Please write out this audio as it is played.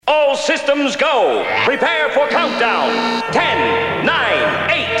systems go. Prepare for countdown. 10,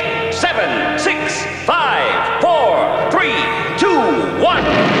 9, 8, 7, 6, 5, 4, 3, 2, 1.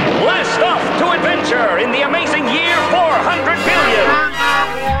 Blast off to adventure in the amazing year 400 billion.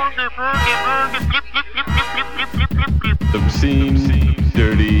 Obscene,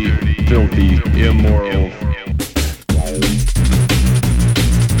 dirty, filthy, immoral.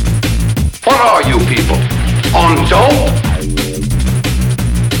 What are you people? On dope?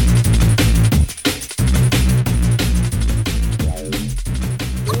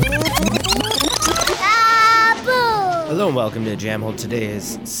 Hello and welcome to Jamhold. Today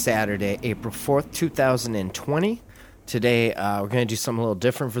is Saturday, April 4th, 2020. Today we're going to do something a little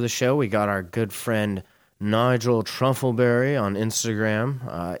different for the show. We got our good friend Nigel Truffleburrry on Instagram,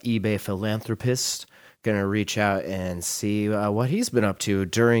 eBay philanthropist, going to reach out and see what he's been up to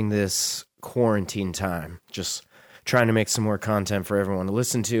during this quarantine time. Just trying to make some more content for everyone to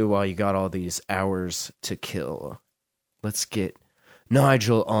listen to while you got all these hours to kill. Let's get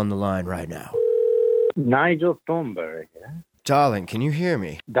Nigel on the line right now. Nigel Truffleburrry here. Darling, can you hear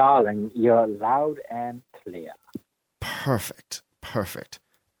me? Darling, you're loud and clear. Perfect.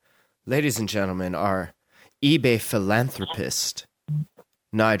 Ladies and gentlemen, our eBay philanthropist,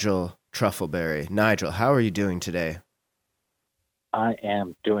 Nigel Truffleburrry. Nigel, how are you doing today? I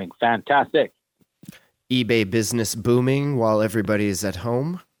am doing fantastic. eBay business booming while everybody is at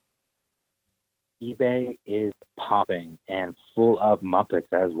home? eBay is popping and full of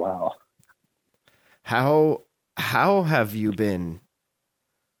Muppets as well. How have you been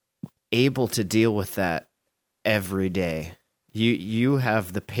able to deal with that every day? You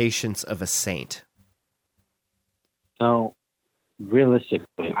have the patience of a saint. So,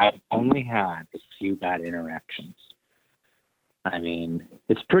 realistically, I've only had a few bad interactions. I mean,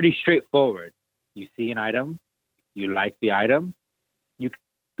 it's pretty straightforward. You see an item, you like the item, you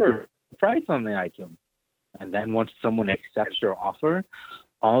put a price on the item. And then once someone accepts your offer,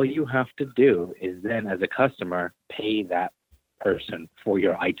 all you have to do is then, as a customer, pay that person for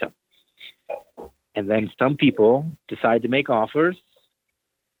your item. And then some people decide to make offers,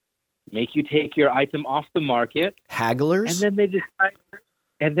 make you take your item off the market. Hagglers? And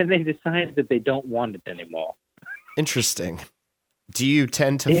then they decide that they don't want it anymore. Interesting. Do you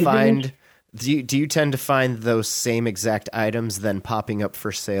tend to find those same exact items then popping up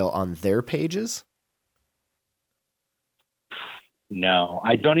for sale on their pages? No,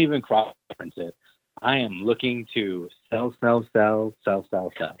 I don't even cross-reference it. I am looking to sell.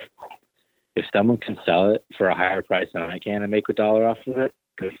 If someone can sell it for a higher price than I can and make $1 off of it,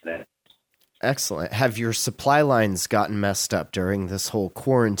 good for that. Excellent. Have your supply lines gotten messed up during this whole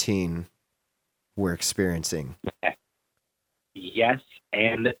quarantine we're experiencing? Yes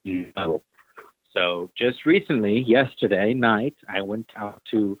and no. So just recently, yesterday night, I went out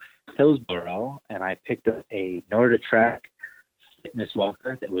to Hillsborough and I picked up a NordiTrack fitness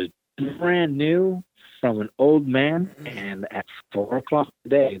walker that was brand new from an old man, and at 4 o'clock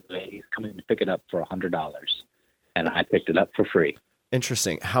today, he's coming to pick it up for $100, and I picked it up for free.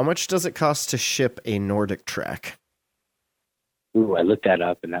 Interesting. How much does it cost to ship a NordiTrack? Ooh, I looked that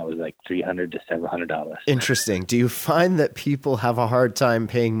up, and that was like $300 to $700. Interesting. Do you find that people have a hard time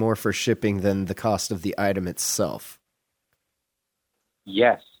paying more for shipping than the cost of the item itself?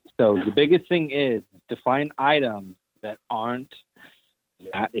 Yes. So the biggest thing is to find items that aren't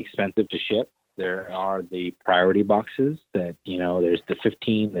that expensive to ship. There are the priority boxes that, there's the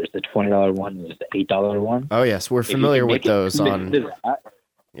 $15, there's the $20 one, there's the $8 one. Oh, yes. We're familiar with those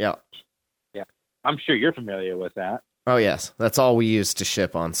Yeah. Yeah. I'm sure you're familiar with that. Oh, yes. That's all we use to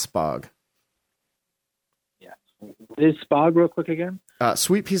ship on Spog. Yeah. Is Spog real quick again?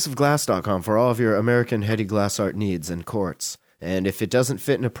 Sweetpieceofglass.com for all of your American heady glass art needs and quartz. And if it doesn't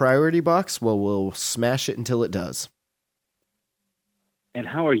fit in a priority box, well, we'll smash it until it does. And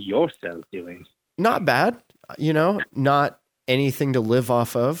how are your sales doing? Not bad. Not anything to live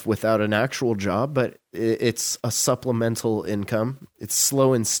off of without an actual job, but it's a supplemental income. It's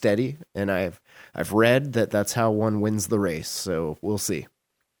slow and steady, and I've read that that's how one wins the race, so we'll see.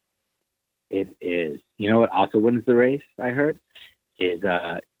 It is. You know what also wins the race, I heard, is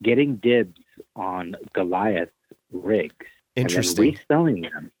getting dibs on Goliath rigs. Interesting. And then reselling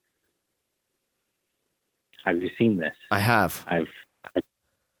them. Have you seen this? I have.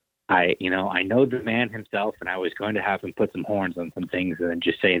 I know the man himself, and I was going to have him put some horns on some things and then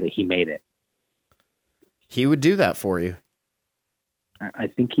just say that he made it. He would do that for you. I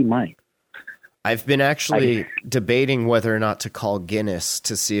think he might. I've been actually debating whether or not to call Guinness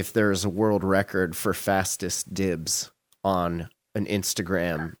to see if there is a world record for fastest dibs on an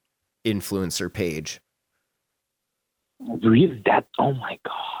Instagram influencer page. Really? That? Oh my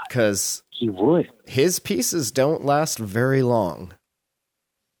God! Because he would. His pieces don't last very long.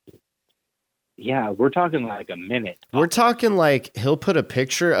 Yeah, we're talking like a minute. We're talking like he'll put a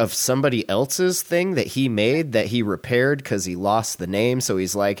picture of somebody else's thing that he made that he repaired because he lost the name. So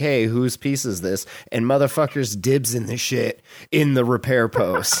he's like, hey, whose piece is this? And motherfuckers dibs in the shit in the repair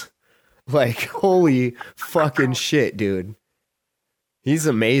post. Like, holy fucking shit, dude. He's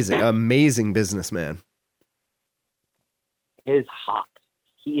amazing. Amazing businessman. He's hot.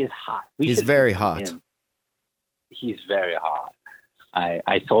 He is hot. He's very hot. He's very hot.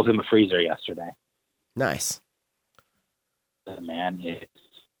 I sold him a freezer yesterday. Nice. The man is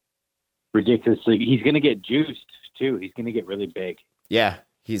ridiculously. He's going to get juiced too. He's going to get really big. Yeah,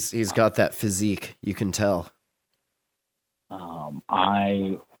 he's got that physique. You can tell.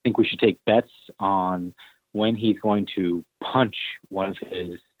 I think we should take bets on when he's going to punch one of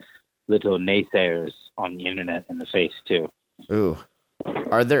his little naysayers on the internet in the face too. Ooh,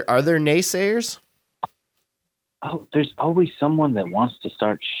 are there naysayers? Oh, there's always someone that wants to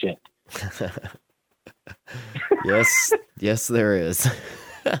start shit. Yes, there is.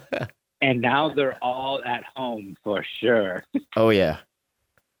 And now they're all at home for sure. Oh yeah,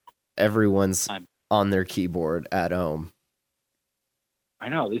 everyone's on their keyboard at home. I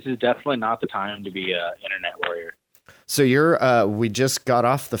know this is definitely not the time to be an internet warrior. So we just got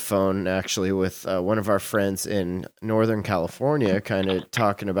off the phone actually with one of our friends in Northern California, kind of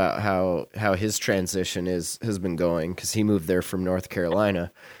talking about how his transition has been going because he moved there from North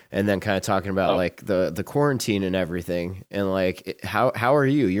Carolina, and then kind of talking about like the quarantine and everything, and like how are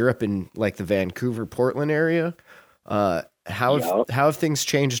you? You're up in like the Vancouver, Portland area. How have things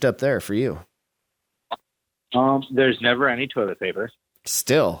changed up there for you? There's never any toilet paper.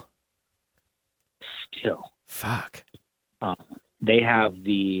 Still. Fuck. They have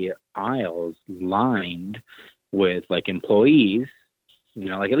the aisles lined with like employees,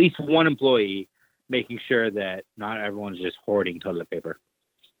 like at least one employee making sure that not everyone's just hoarding toilet paper.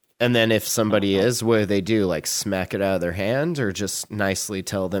 And then if somebody is, what do they do? Like smack it out of their hand or just nicely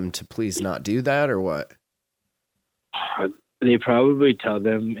tell them to please not do that or what? They probably tell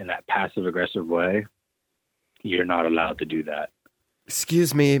them in that passive aggressive way, you're not allowed to do that.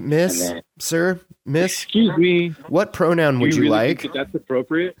 Excuse me, miss, sir, miss. Excuse me. What pronoun would you really like? think that's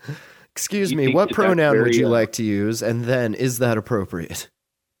appropriate? Excuse me, what pronoun would you like to use? And then, is that appropriate?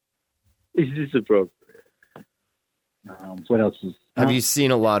 Is this appropriate? What else is... Have you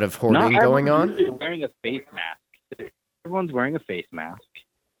seen a lot of hoarding going on? Really wearing a face mask. Everyone's wearing a face mask.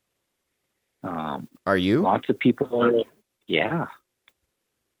 Are you? Lots of people. Yeah.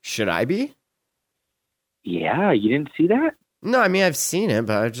 Should I be? Yeah, you didn't see that? No, I mean, I've seen it,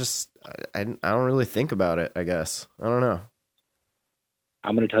 but I don't really think about it, I guess. I don't know.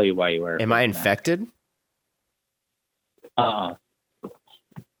 I'm going to tell you why you wear it. Am I infected? Oh,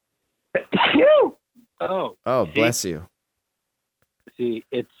 bless you. See,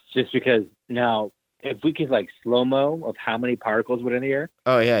 it's just because now, if we could like slow-mo of how many particles were in the air.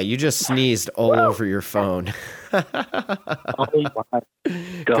 Oh, yeah, you just sneezed all over your phone. Oh, my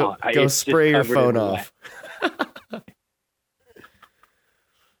God. Go spray your phone off.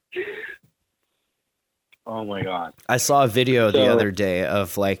 Oh my God. I saw a video the other day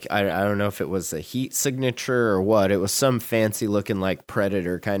of like, I don't know if it was a heat signature or what. It was some fancy looking like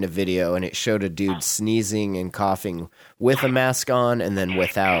Predator kind of video. And it showed a dude sneezing and coughing with a mask on and then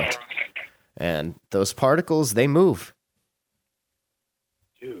without. And those particles, they move.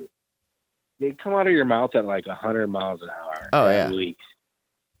 Dude, they come out of your mouth at like 100 miles an hour. Oh yeah. Leaks.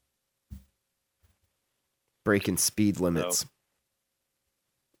 Breaking speed limits.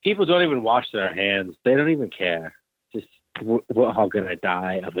 People don't even wash their hands. They don't even care. Just, we're all going to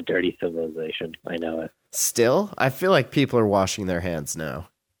die of a dirty civilization. I know it. Still? I feel like people are washing their hands now.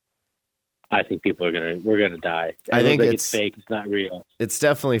 I think we're going to die. I think it's fake. It's not real. It's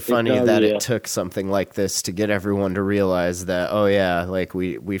definitely funny that it took something like this to get everyone to realize that, oh yeah, like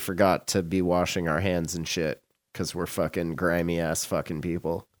we forgot to be washing our hands and shit because we're fucking grimy ass fucking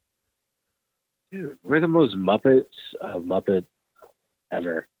people. Dude, we're the most Muppets of Muppet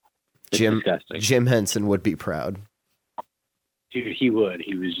ever. It's disgusting. Jim Henson would be proud. Dude, he would.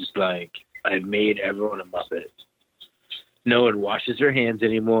 He was just like, I made everyone a Muppet. No one washes their hands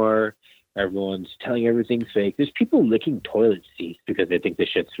anymore. Everyone's telling everything's fake. There's people licking toilet seats because they think this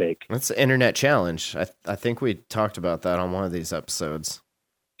shit's fake. That's the internet challenge. I think we talked about that on one of these episodes.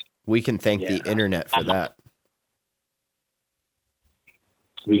 We can thank the internet for that.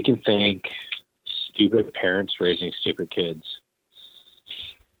 We can thank stupid parents raising stupid kids.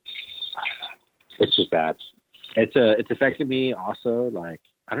 It's just bad. It's affected me also. Like,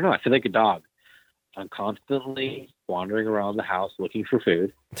 I don't know. I feel like a dog. I'm constantly wandering around the house looking for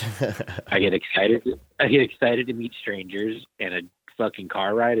food. I get excited to meet strangers, and a fucking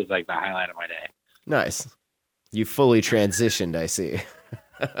car ride is like the highlight of my day. Nice. You fully transitioned, I see.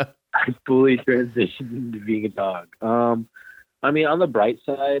 I fully transitioned into being a dog. I mean, on the bright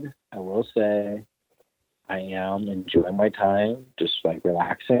side, I will say I am enjoying my time, just like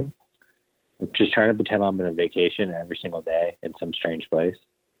relaxing. I'm just trying to pretend I'm on a vacation every single day in some strange place.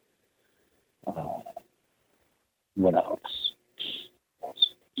 What else?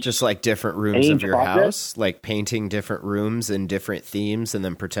 Just like different rooms of your house, like painting different rooms in different themes and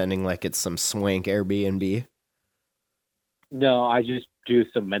then pretending like it's some swank Airbnb. No, I just do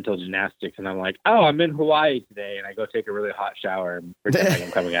some mental gymnastics and I'm like, oh, I'm in Hawaii today. And I go take a really hot shower and pretend like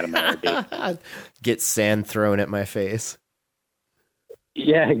I'm coming out of my Airbnb. Get sand thrown at my face.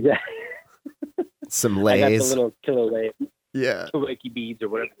 Yeah, exactly. Some I got the lays. little killer wave. Yeah. Kawaki beads or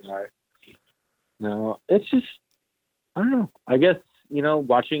whatever they are. No, it's just, I don't know. I guess,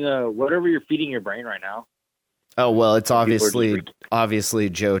 watching whatever you're feeding your brain right now. Oh, well, it's obviously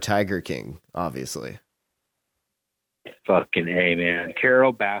Joe Tiger King, obviously. Fucking A, man.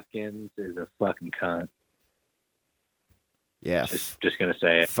 Carol Baskins is a fucking cunt. Yeah. Just going to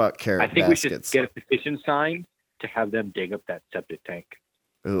say it. Fuck Carol Baskins. I think we should get a petition signed to have them dig up that septic tank.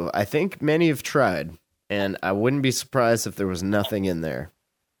 Ooh, I think many have tried, and I wouldn't be surprised if there was nothing in there.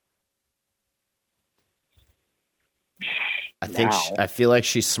 I feel like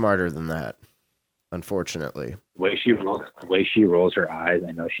she's smarter than that, unfortunately. The way she rolls her eyes,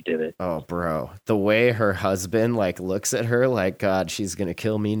 I know she did it. Oh, bro. The way her husband looks at her like, God, she's going to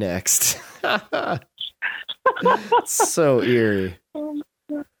kill me next. So eerie.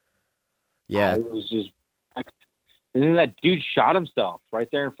 Yeah. It was just, and then that dude shot himself right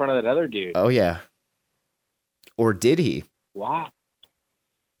there in front of that other dude. Oh, yeah. Or did he? Wow.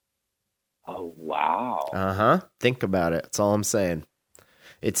 Oh, wow. Uh-huh. Think about it. That's all I'm saying.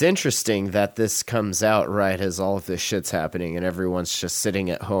 It's interesting that this comes out right as all of this shit's happening and everyone's just sitting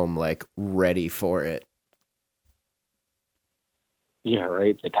at home, ready for it. Yeah,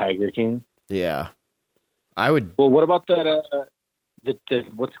 right? The Tiger King. Yeah. I would... Well, what about that,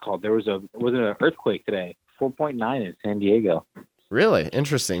 what's it called? Was it an earthquake today? 4.9 in San Diego. Really?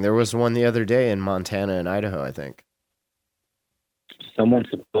 Interesting. There was one the other day in Montana and Idaho, I think. Someone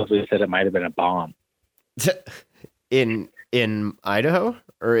supposedly said it might have been a bomb. In Idaho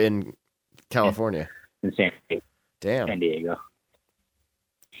or in California? In San Diego. Damn. San Diego.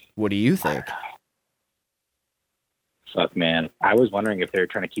 What do you think? Fuck, man. I was wondering if they were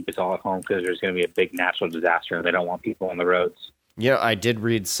trying to keep us all at home because there's going to be a big natural disaster and they don't want people on the roads. Yeah, I did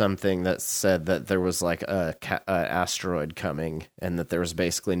read something that said that there was a asteroid coming and that there was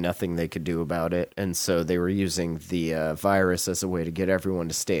basically nothing they could do about it. And so they were using the virus as a way to get everyone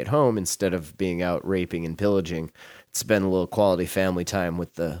to stay at home instead of being out raping and pillaging. Spend a little quality family time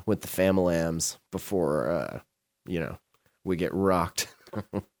with the familams before, we get rocked.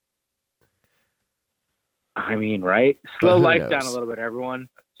 I mean, right? Slow life down a little bit, everyone.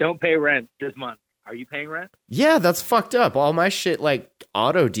 Don't pay rent this month. Are you paying rent? Yeah, that's fucked up. All my shit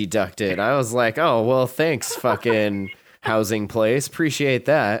auto deducted. I was like, oh, well, thanks, fucking housing place. Appreciate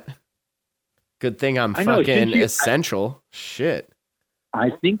that. Good thing I'm fucking essential. Shit. I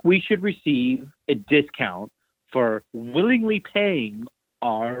think we should receive a discount for willingly paying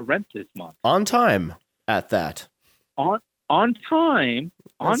our rent this month. On time at that. On time.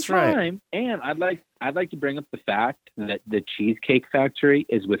 That's on time. Right. And I'd like to bring up the fact that the Cheesecake Factory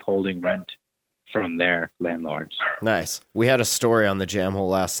is withholding rent from their landlords. Nice. We had a story on the Jam Hole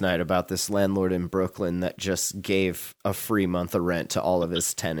last night about this landlord in Brooklyn that just gave a free month of rent to all of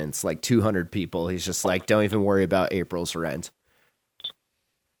his tenants, 200 people. He's just don't even worry about April's rent.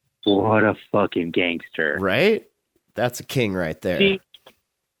 What a fucking gangster. Right? That's a king right there. See,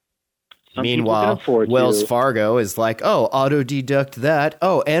 meanwhile, Wells Fargo is auto deduct that.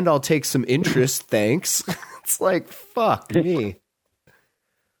 Oh, and I'll take some interest, thanks. It's fuck me.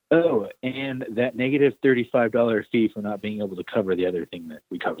 Oh, and that negative $35 fee for not being able to cover the other thing that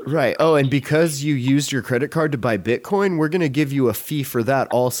we covered. Right. Oh, and because you used your credit card to buy Bitcoin, we're going to give you a fee for that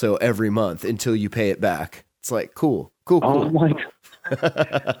also every month until you pay it back. It's cool. Oh, my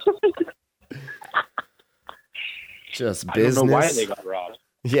God. Just business. I don't know why they got robbed.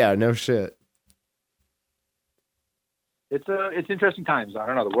 Yeah, no shit. It's interesting times. I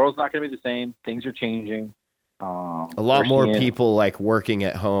don't know. The world's not going to be the same. Things are changing. A lot more people working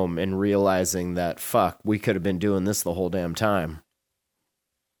at home and realizing that, fuck, we could have been doing this the whole damn time.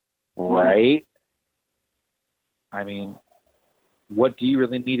 Right? I mean, what do you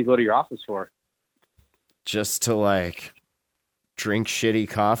really need to go to your office for? Just to drink shitty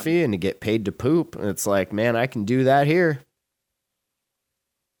coffee and to get paid to poop. And it's like, man, I can do that here.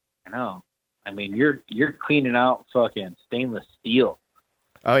 I know. I mean, you're cleaning out fucking stainless steel.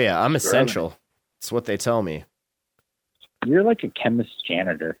 Oh yeah, I'm essential. It's what they tell me. You're like a chemist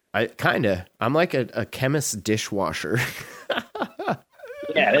janitor. I'm like a chemist dishwasher.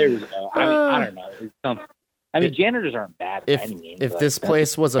 Yeah, there we go. I don't know. I mean, janitors aren't bad by any means. If this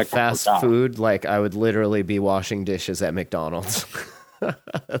place was a fast food, like I would literally be washing dishes at McDonald's.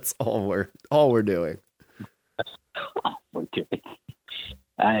 That's all we're doing. Okay.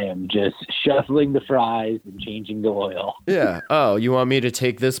 I am just shuffling the fries and changing the oil. Yeah. Oh, you want me to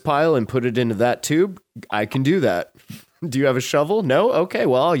take this pile and put it into that tube? I can do that. Do you have a shovel? No? Okay,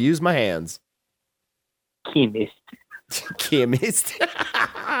 well, I'll use my hands. Chemist. Chemist.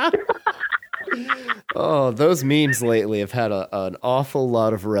 Oh, those memes lately have had an awful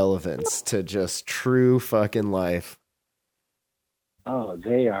lot of relevance to just true fucking life. Oh,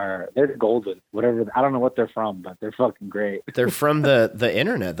 they're golden. Whatever, I don't know what they're from, but they're fucking great. They're from the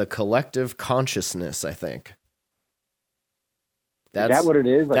internet, the collective consciousness, I think. Is that what it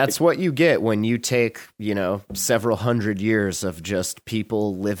is? That's what you get when you take, several hundred years of just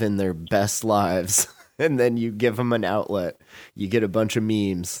people living their best lives, and then you give them an outlet. You get a bunch of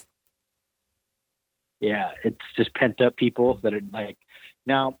memes. Yeah, it's just pent up people that are like.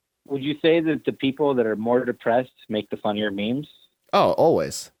 Now, would you say that the people that are more depressed make the funnier memes? Oh,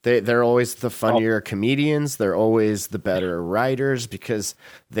 always. They're always the funnier comedians. They're always the better writers because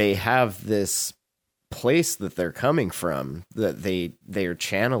they have this place that they're coming from, that they are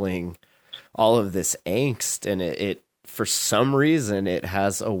channeling all of this angst, and it for some reason it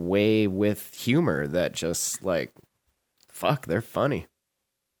has a way with humor that just like, fuck, they're funny.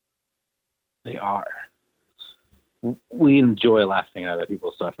 They are. We enjoy laughing at other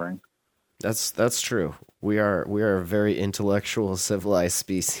people's suffering. That's true. We are a very intellectual, civilized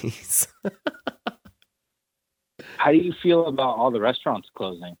species. How do you feel about all the restaurants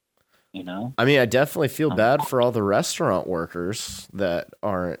closing? I mean, I definitely feel bad for all the restaurant workers that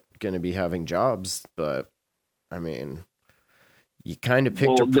aren't going to be having jobs, but I mean, you kind of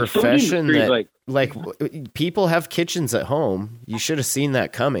picked a profession that like people have kitchens at home. You should have seen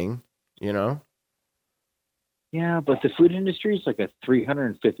that coming, Yeah, but the food industry is like a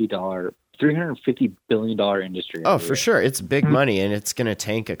 $350 billion industry. Oh, for sure. It's big money and it's going to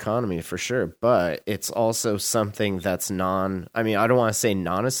tank economy for sure. But it's also something that's I don't want to say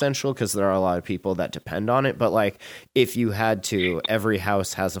non-essential because there are a lot of people that depend on it. But like if you had to, every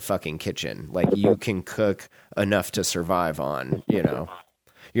house has a fucking kitchen. Like you can cook enough to survive on,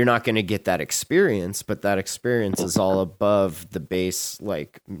 You're not going to get that experience, but that experience is all above the base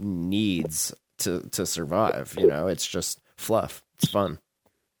like needs to survive. It's just fluff. It's fun.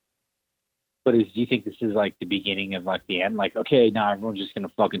 But do you think this is like the beginning of like the end? Like, okay, now everyone's just going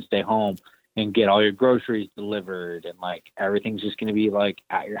to fucking stay home and get all your groceries delivered and like everything's just going to be like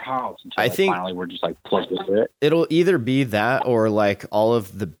at your house until think finally we're just like plugged into it. It'll either be that or like all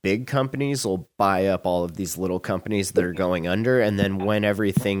of the big companies will buy up all of these little companies that are going under. And then when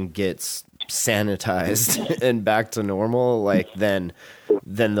everything gets sanitized and back to normal, like then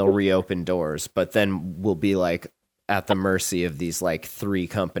they'll reopen doors. But then we'll be like at the mercy of these like 3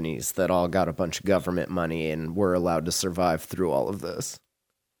 companies that all got a bunch of government money and we're allowed to survive through all of this.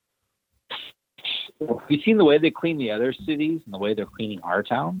 Have you seen the way they clean the other cities and the way they're cleaning our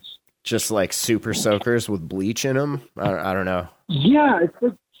towns? Just like super soakers with bleach in them? I don't know. Yeah, it's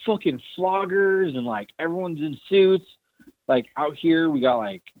like fucking floggers and like everyone's in suits. Like out here, we got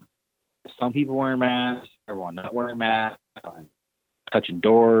like some people wearing masks, everyone not wearing masks, touching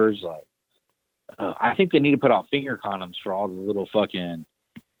doors. Like, I think they need to put out finger condoms for all the little fucking,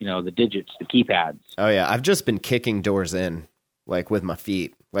 the digits, the keypads. Oh yeah, I've just been kicking doors in, like with my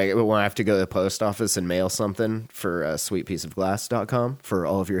feet. Like when I have to go to the post office and mail something for sweetpieceofglass.com for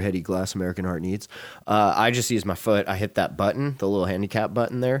all of your heady glass American art needs. I just use my foot. I hit that button, the little handicap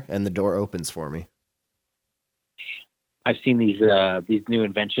button there, and the door opens for me. I've seen these new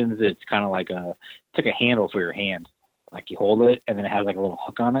inventions. It's kind of like it's like a handle for your hand. Like you hold it and then it has like a little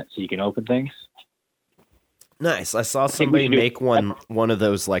hook on it so you can open things. Nice. I saw somebody make one of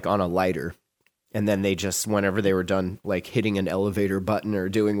those like on a lighter. And then they just, whenever they were done like hitting an elevator button or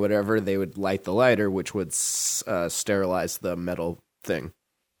doing whatever, they would light the lighter, which would sterilize the metal thing.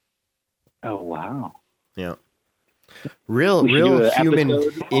 Oh, wow. Yeah. Real human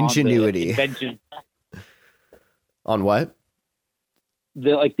ingenuity. On what?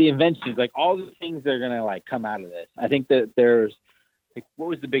 The inventions, like all the things that are going to like come out of this. I think that there's like, what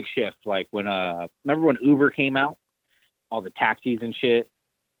was the big shift? Like when, remember when Uber came out, all the taxis and shit,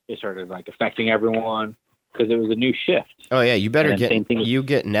 it started like affecting everyone. because it was a new shift. Oh yeah, you better get you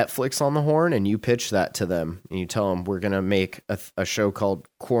get Netflix on the horn and you pitch that to them and you tell them we're gonna make a show called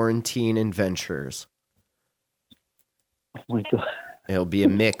Quarantine Adventures. Oh my god! It'll be a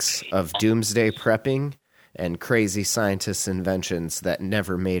mix of doomsday prepping and crazy scientists' inventions that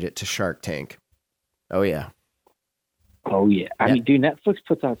never made it to Shark Tank. Oh yeah. Oh yeah. I mean, dude, Netflix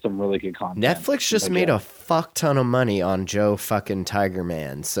puts out some really good content. Netflix just made a fuck ton of money on Joe fucking Tiger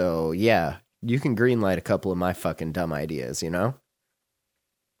Man. So yeah, you can greenlight a couple of my fucking dumb ideas, you know?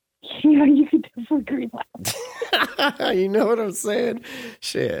 Yeah, you can definitely greenlight. You know what I'm saying?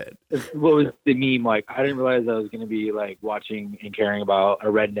 Shit. What was the meme? Like, I didn't realize I was going to be like watching and caring about a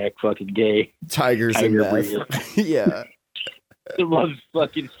redneck fucking gay tigers and meth. Yeah. I love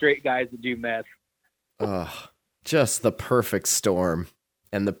fucking straight guys that do meth. Ugh. Just the perfect storm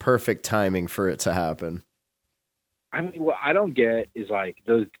and the perfect timing for it to happen. I mean, what I don't get is like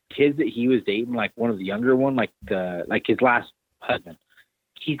those kids that he was dating, like one of the younger one, like his last husband.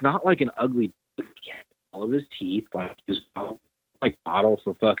 He's not like an ugly, all of his teeth, like his like bottle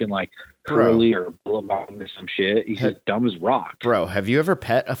for fucking like curly or billabong or some shit. He's just dumb as rock. Bro, have you ever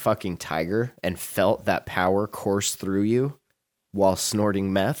pet a fucking tiger and felt that power course through you while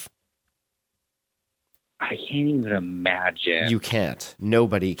snorting meth? I can't even imagine. You can't.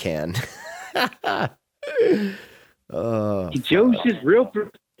 Nobody can. Joe's just real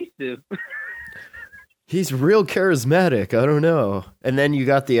persuasive. He's real charismatic. I don't know. And then you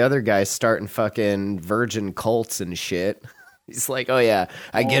got the other guy starting fucking virgin cults and shit. He's like, oh yeah,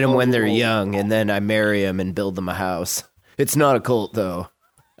 I get them when they're young, and then I marry them and build them a house. It's not a cult though.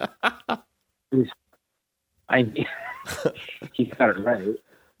 He's got it right.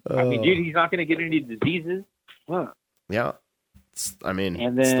 I mean, dude, he's not going to get any diseases. What? Yeah. It's the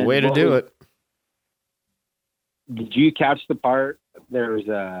And way to do it. Did you catch the part? There's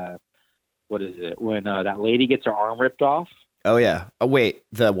what is it? When that lady gets her arm ripped off? Oh, yeah. Oh, wait.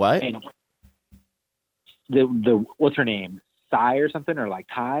 The what? And the what's her name? Sai or something? Or like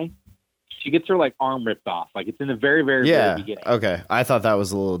Kai? She gets her like arm ripped off. Like it's in the very, very, very beginning. Okay. I thought that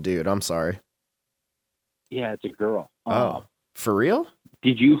was a little dude. I'm sorry. Yeah, it's a girl. Oh, for real?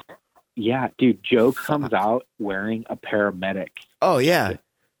 Did you? Yeah, dude. Joe comes out wearing a paramedic. Oh, yeah.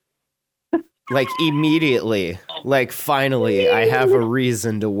 Like immediately. Like finally, I have a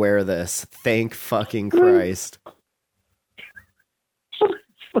reason to wear this. Thank fucking Christ.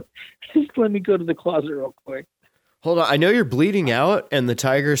 Just let me go to the closet real quick. Hold on. I know you're bleeding out and the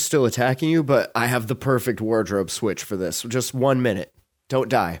tiger's still attacking you, but I have the perfect wardrobe switch for this. Just 1 minute. Don't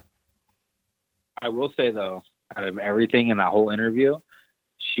die. I will say, though, out of everything in that whole interview,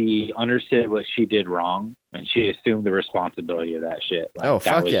 she understood what she did wrong, and she assumed the responsibility of that shit. Like, fuck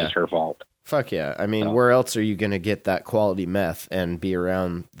that was yeah. just her fault. Fuck yeah. I mean, where else are you going to get that quality meth and be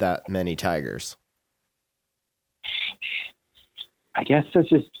around that many tigers? I guess that's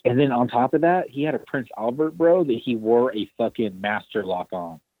just... And then on top of that, he had a Prince Albert, bro, that he wore a fucking master lock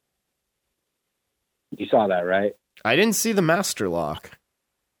on. You saw that, right? I didn't see the master lock.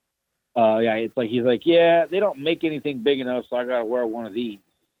 Yeah, it's like he's like, yeah, they don't make anything big enough, so I gotta wear one of these.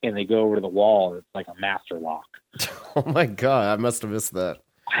 And they go over to the wall. It's like a master lock. Oh my god, I must have missed that.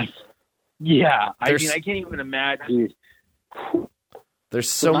 I can't even imagine. There's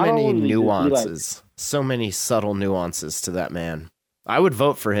so many nuances, so many subtle nuances to that man. I would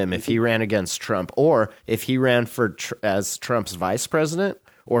vote for him if he ran against Trump, or if he ran for as Trump's vice president.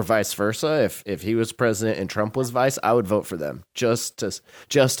 Or vice versa, if he was president and Trump was vice, I would vote for them just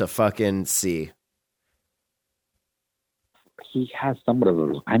to fucking see. He has somewhat of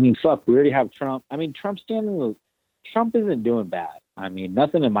a. I mean, fuck, we already have Trump. I mean, Trump isn't doing bad. I mean,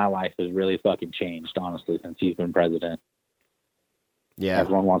 nothing in my life has really fucking changed, honestly, since he's been president. Yeah,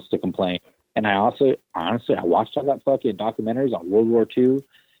 everyone wants to complain, and I also, honestly, I watched all that fucking documentaries on World War II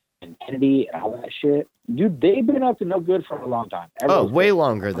and Kennedy and all that shit. Dude, they've been up to no good for a long time. Way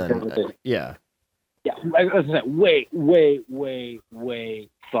longer than yeah. Yeah, I was saying, way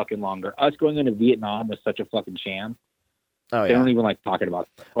fucking longer. Us going into Vietnam was such a fucking sham. Oh yeah, they don't even like talking about.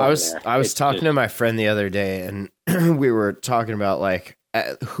 I was talking to my friend the other day, and we were talking about like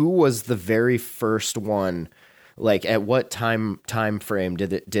who was the very first one. Like at what time frame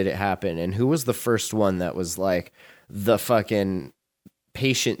did it happen, and who was the first one that was like the fucking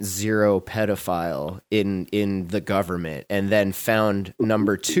patient zero pedophile in the government, and then found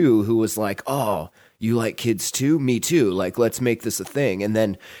number two who was like, oh, you like kids too? Me too. Like, let's make this a thing. And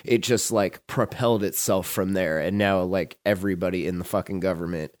then it just like propelled itself from there. And now like everybody in the fucking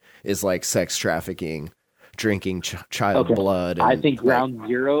government is like sex trafficking, drinking child blood. And, I think ground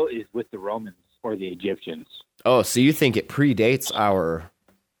zero is with the Romans or the Egyptians. Oh, so you think it predates our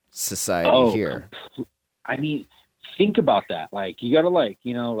society here? I mean, think about that. Like, you got to, like,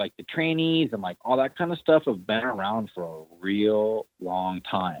 you know, like the trainees and like all that kind of stuff have been around for a real long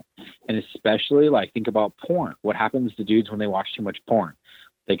time. And especially, like, think about porn. What happens to dudes when they watch too much porn?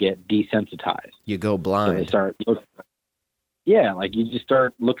 They get desensitized. You go So blind. they start yeah, like you just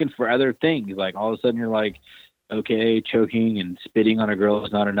start looking for other things. Like all of a sudden you're like, okay, choking and spitting on a girl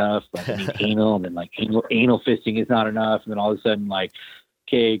is not enough. Like I need anal, and then like anal fisting is not enough. And then all of a sudden, like,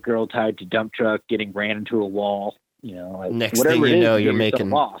 okay, girl tied to dump truck getting ran into a wall. You know, like, Next thing you know, you're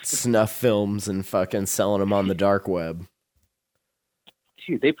making off. snuff films and fucking selling them on the dark web.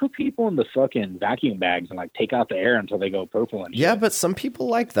 Dude, they put people in the fucking vacuum bags and like take out the air until they go purple and shit. Yeah, but some people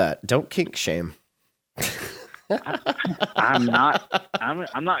like that. Don't kink shame. I'm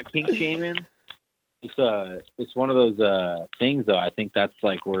not kink shaming. It's one of those things though. I think that's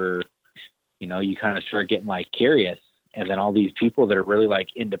like where, you know, you kind of start getting like curious, and then all these people that are really like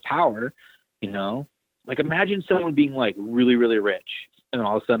into power, you know, like imagine someone being like really, really rich, and then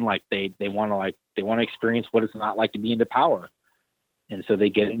all of a sudden like they want to experience what it's not like to be into power, and so they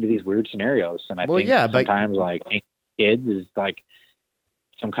get into these weird scenarios. And I think sometimes like kids is like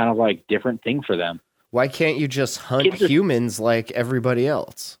some kind of like different thing for them. Why can't you just hunt humans like everybody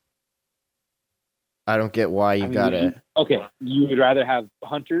else? I don't get why you gotta. Okay, you would rather have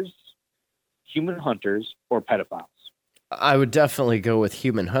human hunters, or pedophiles? I would definitely go with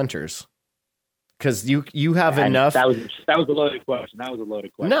human hunters, because you have enough. That was a loaded question.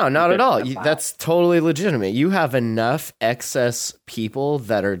 No, not at all. That's totally legitimate. You have enough excess people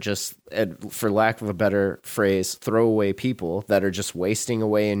that are just, for lack of a better phrase, throwaway people that are just wasting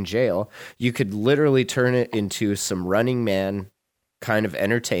away in jail. You could literally turn it into some Running Man kind of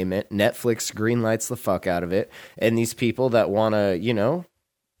entertainment. Netflix greenlights the fuck out of it, and these people that want to, you know,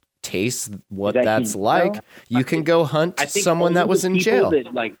 taste what that's like, you can go hunt someone that was in jail.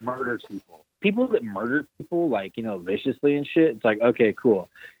 That like murder people that murder people, like, you know, viciously and shit. It's like, okay, cool.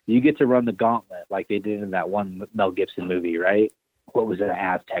 You get to run the gauntlet like they did in that one Mel Gibson movie, right? What was it,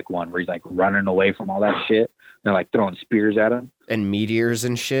 Aztec one, where he's like running away from all that shit? They're like throwing spears at him and meteors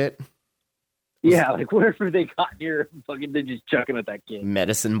and shit. Yeah, like wherever they got near, fucking they're just chucking at that kid.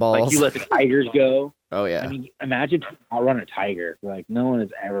 Medicine balls. Like you let the tigers go. Oh yeah. I mean, imagine I'll run a tiger. Like no one has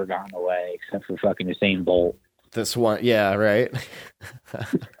ever gotten away except for fucking Usain Bolt. This one, yeah, right.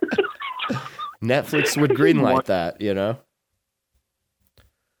 Netflix would greenlight that, you know.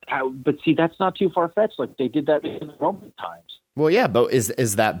 But see, that's not too far fetched. Like they did that in the Roman times. Well, yeah, but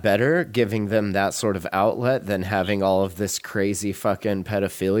is that better, giving them that sort of outlet, than having all of this crazy fucking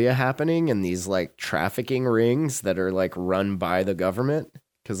pedophilia happening and these like trafficking rings that are like run by the government?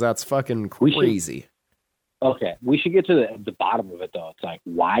 Because that's fucking crazy. We should get to the bottom of it though. It's like,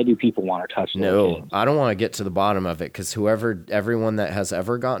 why do people want to touch? No, kids? I don't want to get to the bottom of it, because everyone that has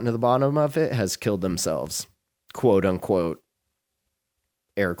ever gotten to the bottom of it has killed themselves, quote unquote,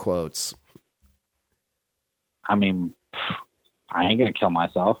 air quotes. I mean, I ain't gonna kill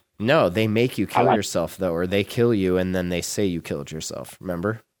myself. No, they make you kill yourself though, or they kill you and then they say you killed yourself.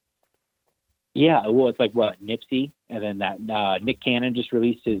 Remember? Yeah, well, it's like what, Nipsey, and then that Nick Cannon just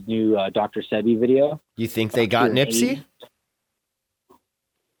released his new Dr. Sebi video. You think they got Nipsey?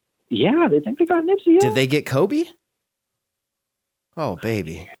 Yeah, they think they got Nipsey. Yeah. Did they get Kobe? Oh,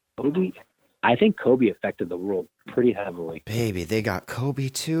 baby. Kobe? I think Kobe affected the world pretty heavily. Baby, they got Kobe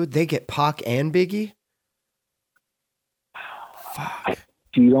too? They get Pac and Biggie? Fuck. If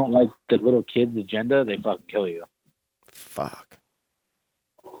you don't like the little kids' agenda, they fucking kill you. Fuck.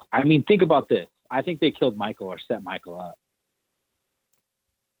 I mean, think about this. I think they killed Michael or set Michael up.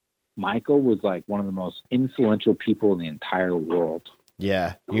 Michael was like one of the most influential people in the entire world.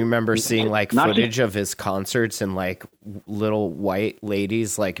 Yeah. You remember seeing like footage of his concerts and like little white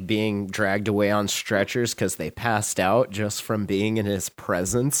ladies like being dragged away on stretchers because they passed out just from being in his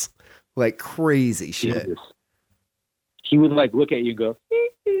presence? Like crazy shit. Jesus. He would like look at you and go,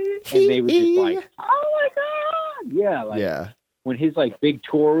 and they would just like, oh my God. Yeah. Like, yeah. When his like big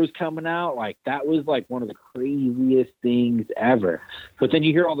tour was coming out, like that was like one of the craziest things ever. But then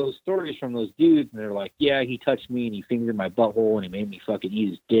you hear all those stories from those dudes, and they're like, "Yeah, he touched me, and he fingered my butthole, and he made me fucking eat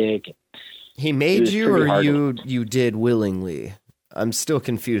his dick." He made you, or you did willingly? I'm still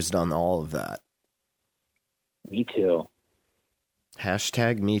confused on all of that. Me too.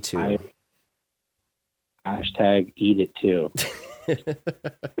 Hashtag me too. Hashtag eat it too.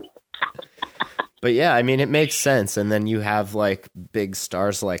 But yeah, I mean, it makes sense. And then you have like big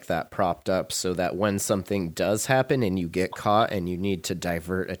stars like that propped up so that when something does happen and you get caught and you need to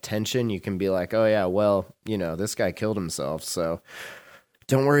divert attention, you can be like, oh yeah, well, you know, this guy killed himself, so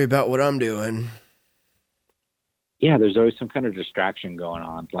don't worry about what I'm doing. Yeah, there's always some kind of distraction going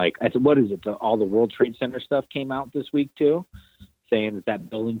on. Like, what is it? All the World Trade Center stuff came out this week too, saying that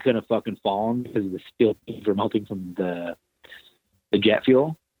building couldn't have fucking fallen because of the steel from melting from the jet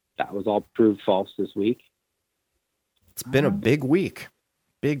fuel. That was all proved false this week. It's been a big week.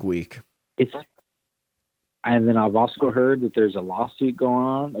 Big week. And then I've also heard that there's a lawsuit going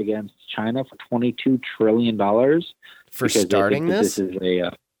on against China for $22 trillion for starting this. This is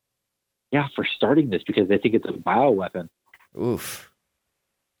for starting this because they think it's a bioweapon. Oof.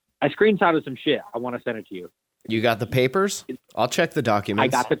 I screenshotted some shit. I want to send it to you. You got the papers? I'll check the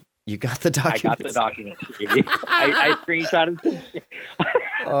documents. You got the documents. I got the documents. I screenshotted some shit.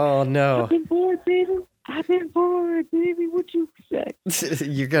 Oh no. I've been bored, baby. What you expect?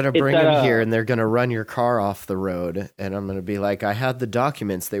 You're gonna bring them here, and they're gonna run your car off the road, and I'm gonna be like, I had the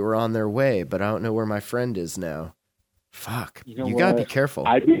documents; they were on their way, but I don't know where my friend is now. Fuck! You gotta be careful.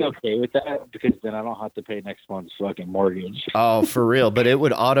 I'd be okay with that because then I don't have to pay next month's fucking mortgage. Oh, for real? But it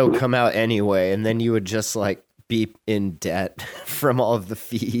would auto come out anyway, and then you would just like be in debt from all of the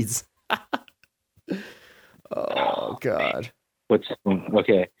fees. Oh God!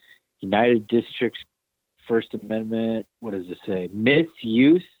 Okay? United Districts First Amendment. What does it say?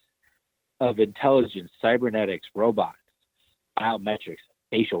 Misuse of intelligence, cybernetics, robots, biometrics,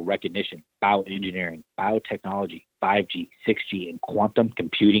 facial recognition, bioengineering, biotechnology, 5G, 6G, and quantum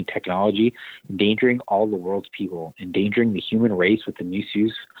computing technology, endangering all the world's people, endangering the human race with the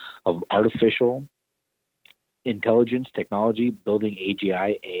misuse of artificial intelligence technology, building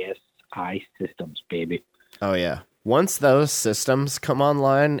AGI, ASI systems, baby. Oh, yeah. Once those systems come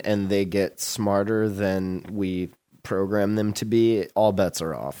online and they get smarter than we program them to be, all bets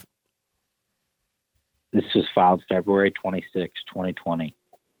are off. This was filed February 26, 2020.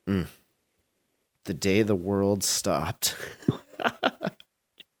 The day the world stopped. I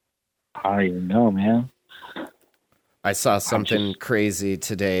don't even know, man. I saw something crazy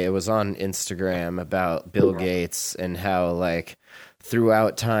today. It was on Instagram about Bill Gates and how, like,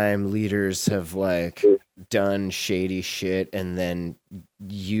 throughout time, leaders have, like, done shady shit and then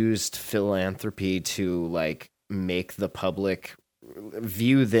used philanthropy to, like, make the public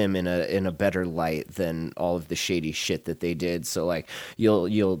view them in a better light than all of the shady shit that they did. So, like,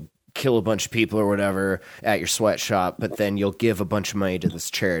 you'll kill a bunch of people or whatever at your sweatshop, but then you'll give a bunch of money to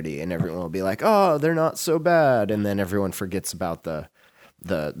this charity and everyone will be like, oh, they're not so bad. And then everyone forgets about the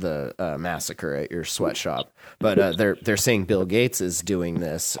massacre at your sweatshop. But they're saying Bill Gates is doing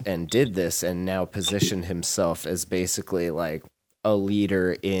this and did this and now positioned himself as basically like a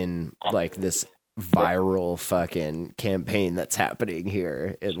leader in like this viral fucking campaign that's happening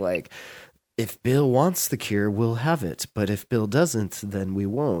here. And like, if Bill wants the cure, we'll have it. But if Bill doesn't, then we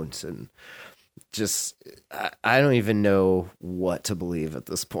won't. And just, I don't even know what to believe at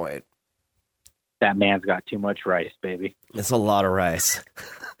this point. That man's got too much rice, baby. It's a lot of rice.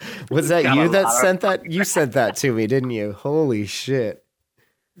 Was that you that sent that? You sent that to me, didn't you? Holy shit.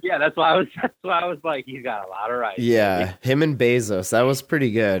 Yeah, that's why I was like, he's got a lot of rice. Yeah, baby. Him and Bezos. That was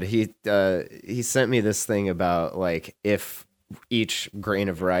pretty good. He sent me this thing about like if each grain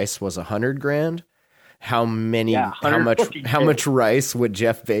of rice was 100 grand, how much rice would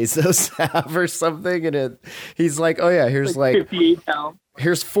Jeff Bezos have or something? And he's like, oh yeah, here's like 58 pounds.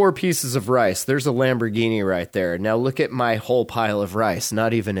 Here's 4 pieces of rice. There's a Lamborghini right there. Now look at my whole pile of rice.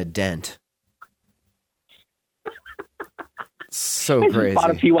 Not even a dent. So crazy. I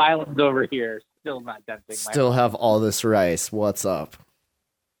bought a few islands over here. Still not denting. Still have all this rice. What's up?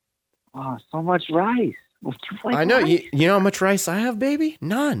 Oh, so much rice. I know. You know how much rice I have, baby?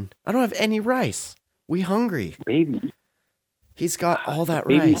 None. I don't have any rice. We hungry. Baby. He's got all that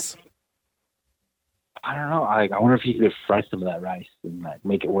rice. I don't know. I wonder if you could fry some of that rice and like,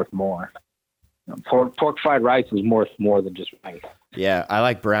 make it worth more. Pork fried rice is more than just rice. Yeah, I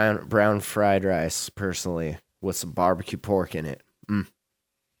like brown fried rice personally with some barbecue pork in it. I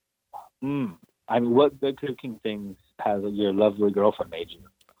mean, what good cooking things has your lovely girlfriend made you?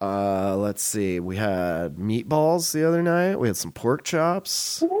 Let's see. We had meatballs the other night. We had some pork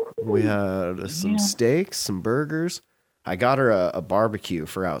chops. We had some steaks, some burgers. I got her a barbecue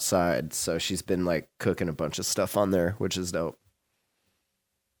for outside, so she's been like cooking a bunch of stuff on there, which is dope.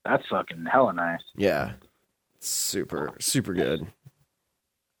 That's fucking hella nice. Yeah. Super, super good.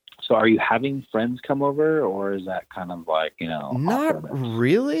 So are you having friends come over, or is that kind of like, Not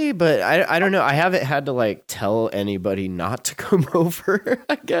really, but I don't know. I haven't had to like tell anybody not to come over,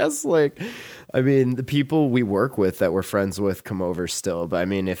 I guess. Like, I mean, the people we work with that we're friends with come over still. But I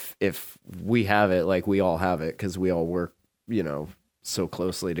mean, if we have it, like we all have it because we all work, so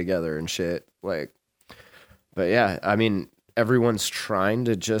closely together and shit. Like, but yeah, I mean, everyone's trying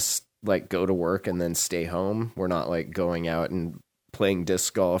to just like go to work and then stay home. We're not like going out and playing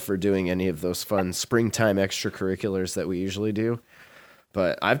disc golf or doing any of those fun springtime extracurriculars that we usually do.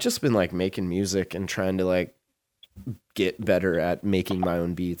 But I've just been like making music and trying to like get better at making my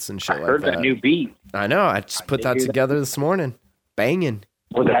own beats and shit I like heard that. that new beat. I know. I just put that together this morning. Banging.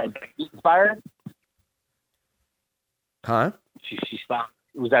 Was that inspired? Huh? She slapped.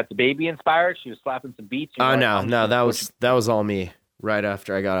 Was that the baby inspired? She was slapping some beats. Oh no, that was all me. Right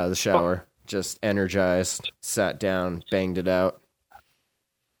after I got out of the shower, just energized, sat down, banged it out.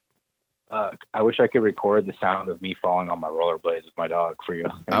 I wish I could record the sound of me falling on my rollerblades with my dog for you.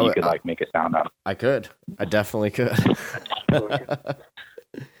 And you could like make a sound out. I could. I definitely could.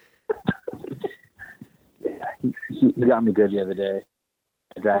 He got me good the other day.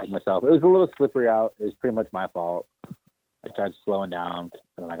 I dragged myself. It was a little slippery out. It was pretty much my fault. I tried slowing down,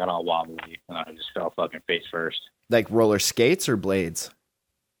 and then I got all wobbly, and I just fell fucking face first. Like roller skates or blades?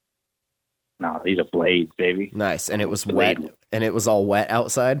 No, these are blades, baby. Nice. And it was wet. And it was all wet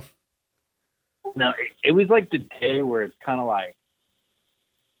outside? No, it was like the day where it's kind of like,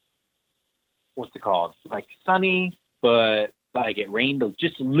 what's it called? Like sunny, but like it rained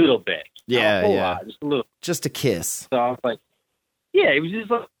just a little bit. Yeah, lot, just a little. Just a kiss. So I was like, yeah, it was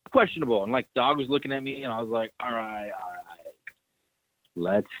just like questionable. And like dog was looking at me, and I was like, all right,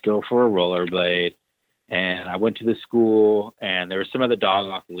 let's go for a rollerblade. And I went to the school, and there was some other dog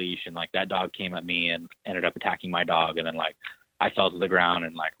off the leash, and like that dog came at me and ended up attacking my dog. And then like I fell to the ground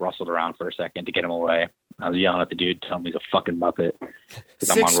and like rustled around for a second to get him away. I was yelling at the dude, telling me he's a fucking muppet.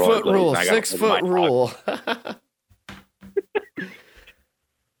 6 foot rule. 6 foot rule.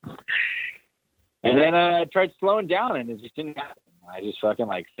 And then I tried slowing down, and it just didn't happen. I just fucking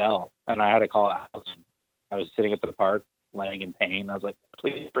like fell, and I had to call out. I was sitting at the park, laying in pain. I was like,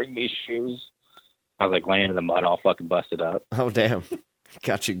 "Please bring me shoes." I was like laying in the mud, all fucking busted up. Oh damn,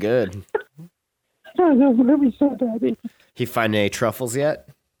 got you good. Oh, that would be so bad. He find any truffles yet?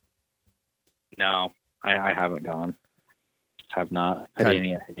 No, I haven't gone. Have not.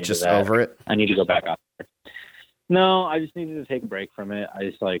 Just over it. I need to go back out there. No, I just needed to take a break from it. I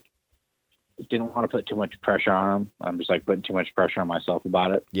just like didn't want to put too much pressure on him. I'm just like putting too much pressure on myself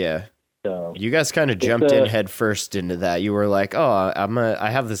about it. Yeah. So you guys kind of jumped in head first into that. You were like, "Oh, I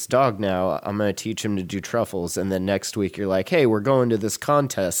have this dog now. I'm gonna teach him to do truffles." And then next week, you're like, "Hey, we're going to this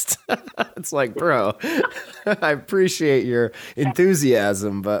contest." It's like, bro, I appreciate your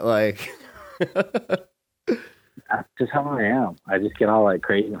enthusiasm, but like, that's just how I am. I just get all like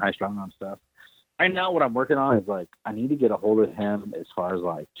crazy and high strung on stuff. Right now, what I'm working on is like I need to get a hold of him as far as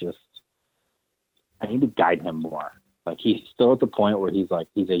like just I need to guide him more. Like he's still at the point where he's a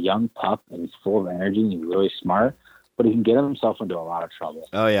young pup and he's full of energy and he's really smart, but he can get himself into a lot of trouble.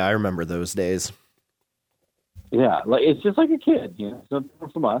 Oh yeah, I remember those days. Yeah, like it's just like a kid, you know. It's not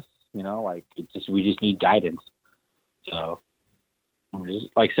different from us, you know. Like we just need guidance. So just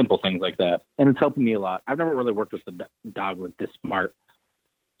like simple things like that, and it's helping me a lot. I've never really worked with a dog with this smart,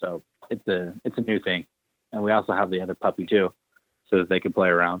 so it's a new thing. And we also have the other puppy too, so that they can play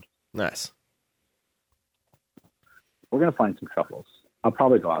around. Nice. We're going to find some truffles. I'll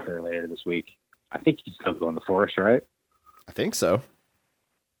probably go out there later this week. I think you can still go in the forest, right? I think so.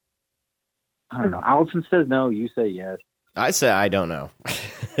 I don't know. Allison says no. You say yes. I say I don't know.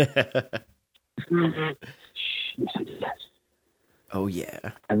 You said yes. Oh,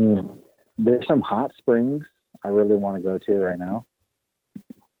 yeah. I mean, there's some hot springs I really want to go to right now.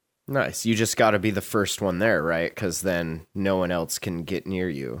 Nice. You just got to be the first one there, right? Because then no one else can get near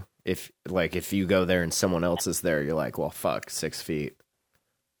you. If you go there and someone else is there, you're like, well, fuck, 6 feet.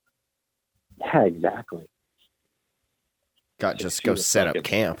 Yeah, exactly. Just go set up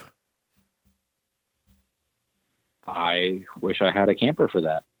camp. I wish I had a camper for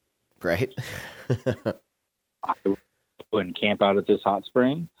that. Right? I would camp out at this hot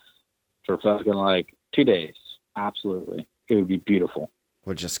spring for fucking like 2 days. Absolutely. It would be beautiful.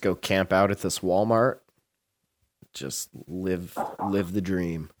 We'll just go camp out at this Walmart. Just live the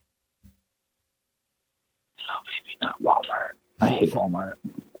dream. No, maybe not Walmart. I hate Walmart.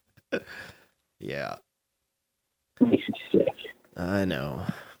 Yeah. It makes me sick. I know.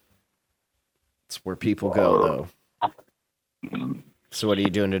 It's where people go, though. So what are you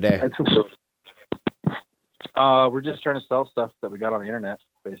doing today? We're just trying to sell stuff that we got on the internet,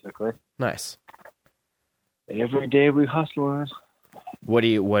 basically. Nice. Every day we hustle.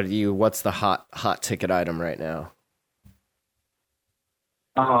 What's the hot ticket item right now?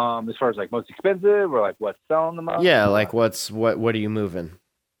 As far as like most expensive or like what's selling the most? Yeah, like what are you moving?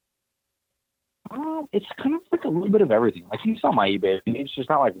 It's kind of like a little bit of everything. Like you saw my eBay page, it's just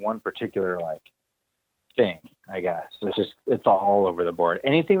not like one particular like thing. I guess. It's all over the board.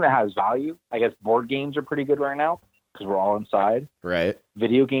 Anything that has value, I guess board games are pretty good right now because we're all inside. Right.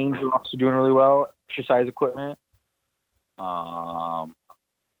 Video games are also doing really well. Exercise equipment. What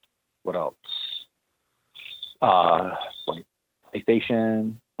else? Like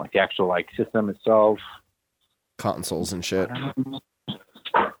PlayStation, like the actual like system itself. Consoles and shit.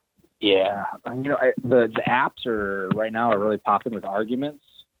 Yeah. The apps are right now really popping with arguments.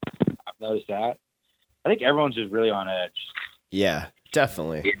 I've noticed that. I think everyone's just really on edge. Yeah,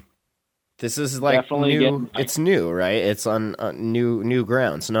 definitely. Yeah. This is like Definitely new. It's new, right? It's on new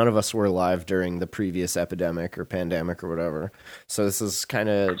grounds. None of us were alive during the previous epidemic or pandemic or whatever. So this is kind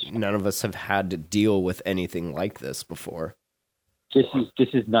of, none of us have had to deal with anything like this before. This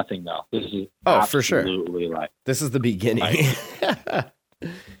is nothing though. This is for sure. Like this is the beginning.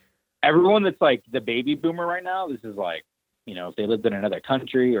 Everyone that's like the baby boomer right now, this is like, if they lived in another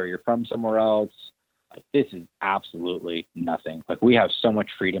country or you're from somewhere else, like this is absolutely nothing. Like we have so much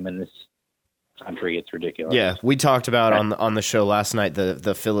freedom in this country, it's ridiculous. Yeah, we talked about on the show last night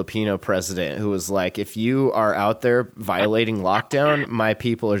the Filipino president who was like, if you are out there violating lockdown, my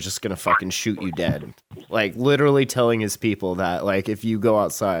people are just gonna fucking shoot you dead. Like literally telling his people that, like, if you go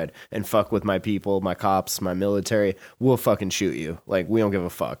outside and fuck with my people, my cops, my military, we'll fucking shoot you. Like, we don't give a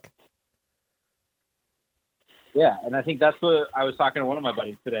fuck. Yeah, and I think that's what I was talking to one of my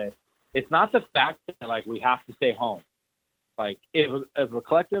buddies today. It's not the fact that like we have to stay home. Like if a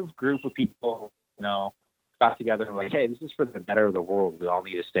collective group of people, got together and like, hey, this is for the better of the world. We all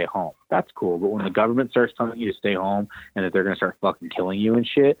need to stay home. That's cool. But when the government starts telling you to stay home and that they're going to start fucking killing you and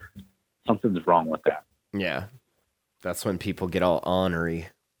shit, something's wrong with that. Yeah. That's when people get all ornery.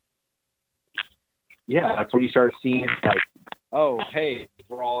 Yeah, that's when you start seeing like, oh, hey,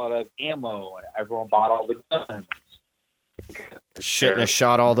 we're all out of ammo and everyone bought all the guns. Shouldn't have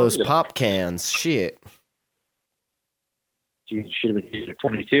shot all those pop cans. Shit. You should have been using a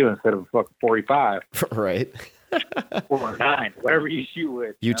 22 instead of a fucking 45. Right. Or 9, whatever you shoot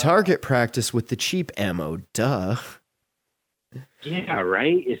with. You target practice with the cheap ammo, duh. Yeah,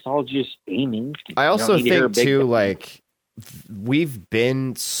 right? It's all just aiming. I also think, too, like, we've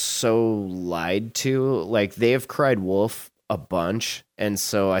been so lied to. Like, they have cried wolf a bunch. And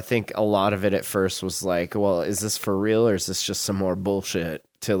so I think a lot of it at first was like, well, is this for real or is this just some more bullshit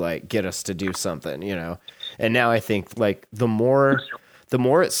to, like, get us to do something, And now I think like the more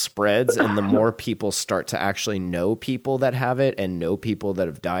it spreads and the more people start to actually know people that have it and know people that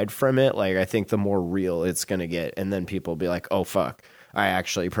have died from it, like I think the more real it's going to get. And then people will be like, oh, fuck, I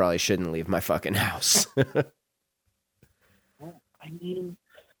actually probably shouldn't leave my fucking house. I mean,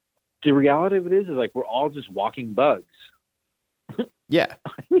 the reality of it is like we're all just walking bugs. Yeah.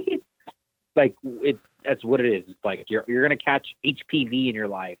 Like that's what it is. It's like you're gonna catch HPV in your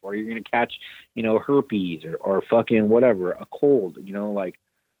life, or you're gonna catch, herpes or fucking whatever, a cold. Like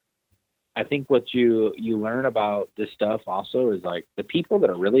I think what you learn about this stuff also is like the people that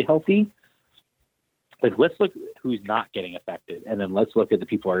are really healthy. Like let's look at who's not getting affected, and then let's look at the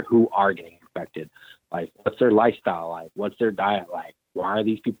people who are getting affected. Like what's their lifestyle like? What's their diet like? Why are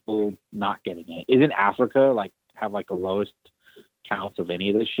these people not getting it? Isn't Africa like have like the lowest counts of any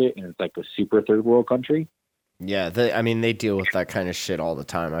of this shit, and it's like a super third world country? Yeah, they deal with that kind of shit all the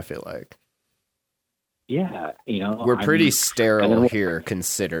time, I feel like. Yeah, we're pretty sterile here,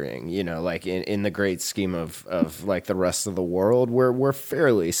 considering, like in the great scheme of like the rest of the world, we're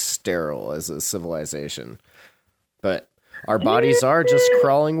fairly sterile as a civilization, but our bodies are just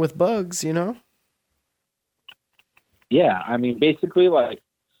crawling with bugs, Yeah, basically, like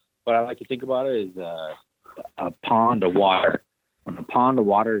what I like to think about it is a pond of water. When a pond of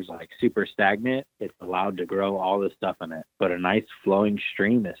water is like super stagnant, it's allowed to grow all this stuff in it. But a nice flowing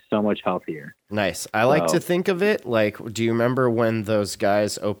stream is so much healthier. Nice. I like to think of it like, do you remember when those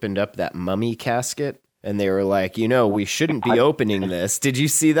guys opened up that mummy casket? And they were like, we shouldn't be opening this. Did you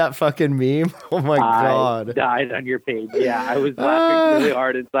see that fucking meme? Oh my God. I died on your page. Yeah, I was laughing really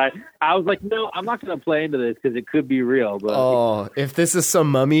hard inside. I was like, no, I'm not going to play into this because it could be real. But oh, if this is some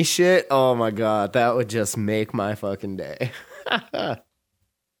mummy shit, oh my God, that would just make my fucking day. Can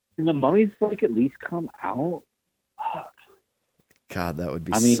the mummies like at least come out? God, that would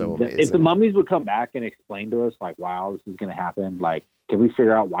be so amazing. If the mummies would come back and explain to us, like, wow, this is going to happen, like, can we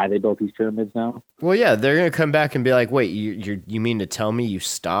figure out why they built these pyramids now? Well, yeah, they're going to come back and be like, wait, you mean to tell me you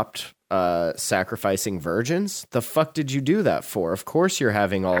stopped sacrificing virgins? The fuck did you do that for? Of course you're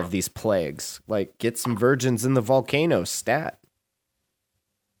having all of these plagues. Like, get some virgins in the volcano, stat.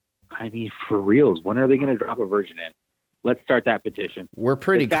 For reals, when are they going to drop a virgin in? Let's start that petition. We're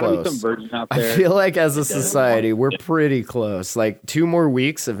pretty There's gotta be close. some virgins out I there. feel like as a that doesn't society, want we're pretty close. Like 2 more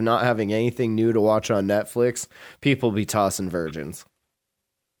weeks of not having anything new to watch on Netflix, people be tossing virgins.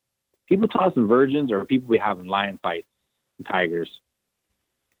 People tossing virgins, or people be having lion fights and tigers.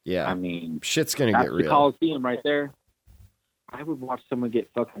 Yeah. I mean, Shit's going to that's get the real. Coliseum right there. I would watch someone get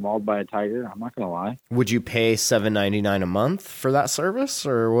fucking mauled by a tiger. I'm not going to lie. Would you pay $7.99 a month for that service,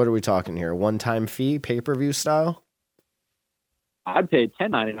 or what are we talking here? One-time fee, pay-per-view style? I'd pay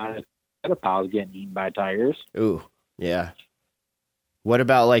 $10.99 if pedophiles getting eaten by tigers. Ooh, yeah. What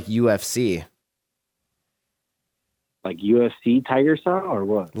about like UFC? Like UFC tiger style or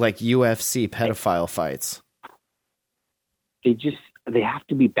what? Like UFC pedophile fights? They have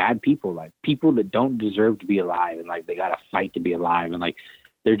to be bad people, like people that don't deserve to be alive, and like they got to fight to be alive, and like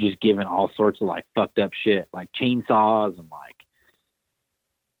they're just given all sorts of like fucked up shit, like chainsaws and like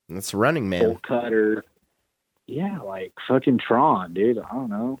That's Running Man. bolt cutter. Yeah, like fucking Tron, dude. I don't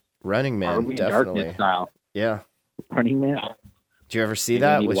know. Running Man, Army of definitely. Darkness style. Yeah. Running Man. Do you ever see Maybe I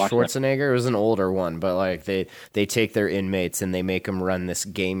that need to with watch that. Schwarzenegger? It was an older one, but like they take their inmates and they make them run this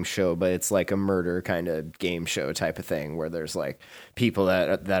game show, but it's like a murder kind of game show type of thing where there's like people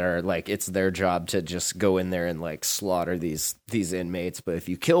that are like, it's their job to just go in there and like slaughter these inmates. But if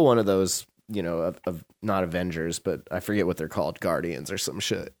you kill one of those, you know, of not Avengers, but I forget what they're called, Guardians or some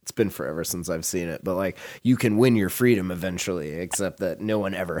shit. It's been forever since I've seen it, but like you can win your freedom eventually, except that no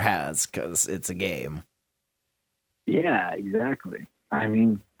one ever has because it's a game. Yeah, exactly. I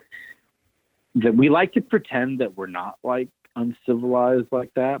mean, we like to pretend that we're not like uncivilized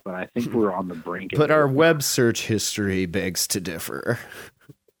like that, but I think we're on the brink. But our web search history begs to differ.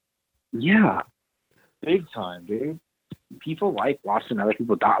 Yeah, big time, dude. People like watching other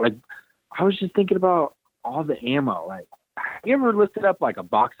people die. Like, I was just thinking about all the ammo. Like, have you ever lifted up like a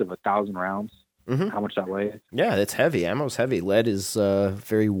box of 1,000 rounds? Mm-hmm. How much that weighs? Yeah, it's heavy. Ammo's heavy. Lead is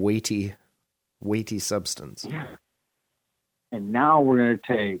very weighty substance. Yeah. And now we're going to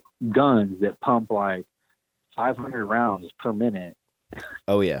take guns that pump like 500 rounds per minute.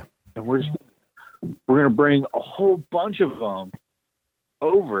 Oh, yeah. And we're going to bring a whole bunch of them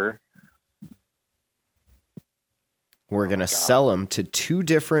over. We're going to sell them to 2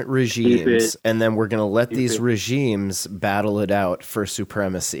 different regimes, and then we're going to let these regimes battle it out for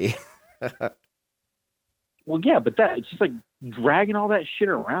supremacy. Well, yeah, but it's just like dragging all that shit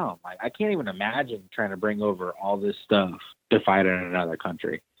around. Like, I can't even imagine trying to bring over all this stuff to fight in another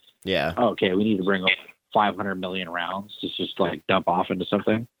country. Yeah. Okay, we need to bring over 500 million rounds to just like dump off into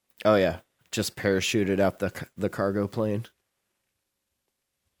something. Oh, yeah. Just parachuted out the cargo plane.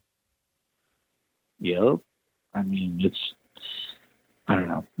 Yep. I mean, I don't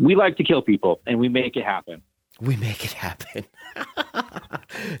know. We like to kill people, and we make it happen. We make it happen.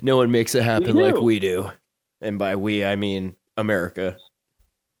 No one makes it happen like we do. And by we, I mean America.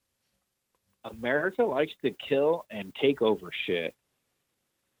 America likes to kill and take over shit.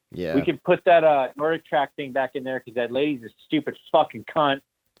 Yeah. We can put that Nordic track thing back in there because that lady's a stupid fucking cunt.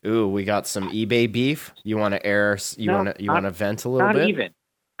 Ooh, we got some eBay beef. You want to air? You want to vent a little not bit? Even.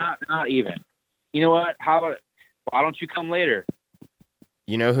 Not even. You know what? How about? Why don't you come later?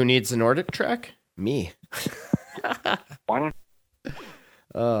 You know who needs a Nordic track? Me. Why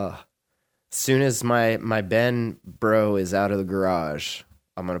don't? Soon as my Ben bro is out of the garage,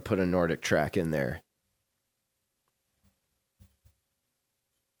 I'm gonna put a Nordic track in there.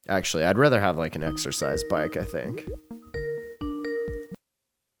 Actually, I'd rather have like an exercise bike, I think.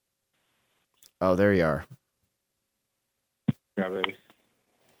 Oh, there you are. Yeah, baby.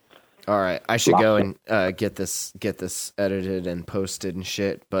 All right, I should go and get this edited and posted and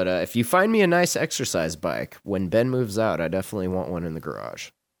shit. But if you find me a nice exercise bike when Ben moves out, I definitely want one in the garage.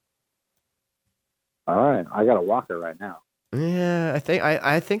 All right, I got a walker right now. Yeah,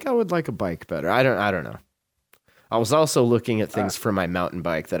 I think I would like a bike better. I don't know. I was also looking at things for my mountain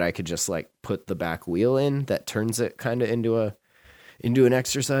bike that I could just like put the back wheel in that turns it kind of into an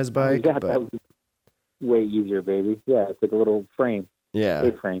exercise bike. That was way easier, baby. Yeah, it's like a little frame. Yeah,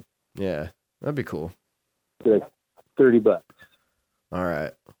 A-frame. Yeah, that'd be cool. Like $30. All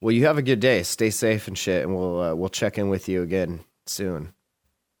right. Well, you have a good day. Stay safe and shit, and we'll check in with you again soon.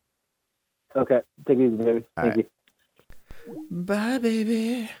 Okay, take it easy, baby. Thank you. Bye,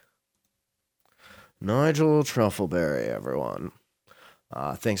 baby. Nigel Truffleburrry, everyone.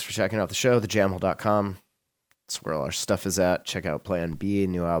 Thanks for checking out the show, thejamhole.com. That's where all our stuff is at. Check out Plan B.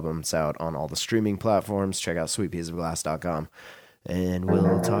 New albums out on all the streaming platforms. Check out sweetpieceofglass.com. And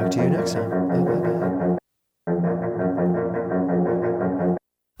we'll talk to you next time. Bye, bye,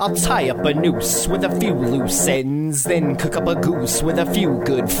 bye. I'll tie up a noose with a few loose ends, then cook up a goose with a few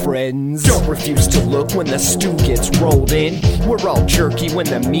good friends. Don't refuse to look when the stew gets rolled in. We're all jerky when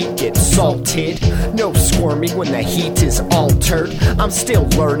the meat gets salted. No squirming when the heat is altered. I'm still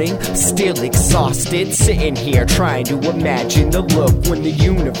learning, still exhausted, sitting here trying to imagine the look when the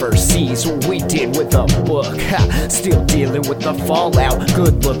universe sees what we did with a book. Ha, still dealing with the fallout,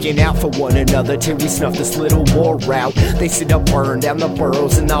 good looking out for one another till we snuff this little war out. They sit up, burn down the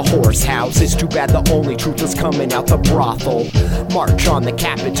burrows in the horse house. It's too bad the only truth was coming out the brothel. March on the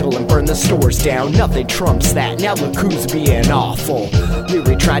Capitol and burn the stores down. Nothing trumps that. Now look who's being awful.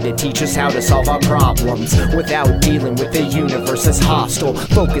 Really tried to teach us how to solve our problems without dealing with the universe as hostile.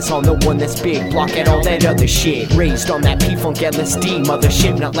 Focus on the one that's big, block out all that other shit. Raised on that P-Funk LSD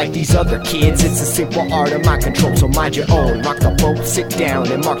mothership, not like these other kids. It's a simple art of mind control, so mind your own. Rock the boat, sit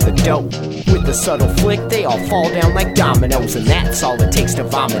down and mark the dope. With a subtle flick, they all fall down like dominoes, and that's all it takes to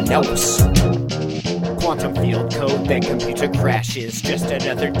vominos. Quantum field code, then computer crashes. Just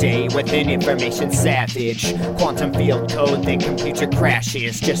another day with an information savage. Quantum field code, then computer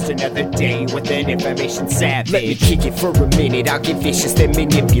crashes. Just another day with an information savage. Let me kick it for a minute, I'll get vicious, then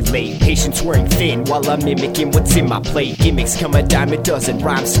manipulate. Patience wearing thin while I'm mimicking what's in my plate. Gimmicks come a dime a dozen,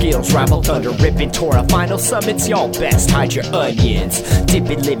 rhyme skills rival thunder. Ripping Torah final summits, y'all best hide your onions.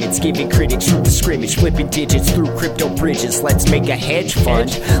 Dipping limits, giving critics truth to scrimmage. Flipping digits through crypto bridges. Let's make a hedge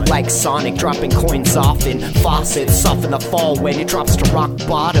fund. Like Sonic dropping coins off in faucets, soften the fall when it drops to rock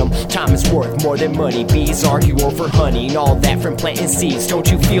bottom. Time is worth more than money. Bees argue over honey and all that from planting seeds.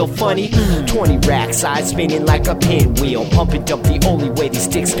 Don't you feel funny? 20 racks, eyes spinning like a pinwheel. Pump and dump the only way these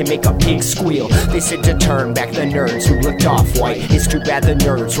dicks can make a pig squeal. They said to turn back the nerds who looked off-white. It's too bad the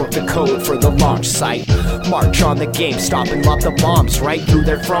nerds wrote the code for the launch site. March on the GameStop and lob the bombs right through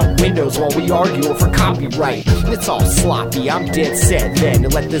their front windows while we argue over copyright. It's all sloppy, I'm dead set then.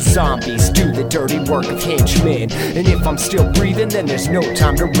 Let the zombies do the dirty work of henchmen. And if I'm still breathing, then there's no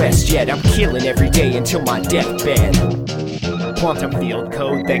time to rest yet. I'm killing every day until my deathbed. Quantum field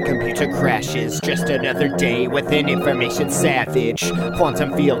code, then computer crashes. Just another day with an information savage.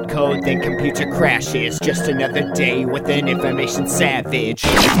 Quantum field code, then computer crashes. Just another day with an information savage.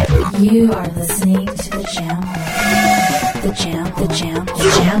 You are listening to The Jam Hole. The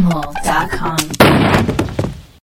Jam Hole. TheJamHole.com.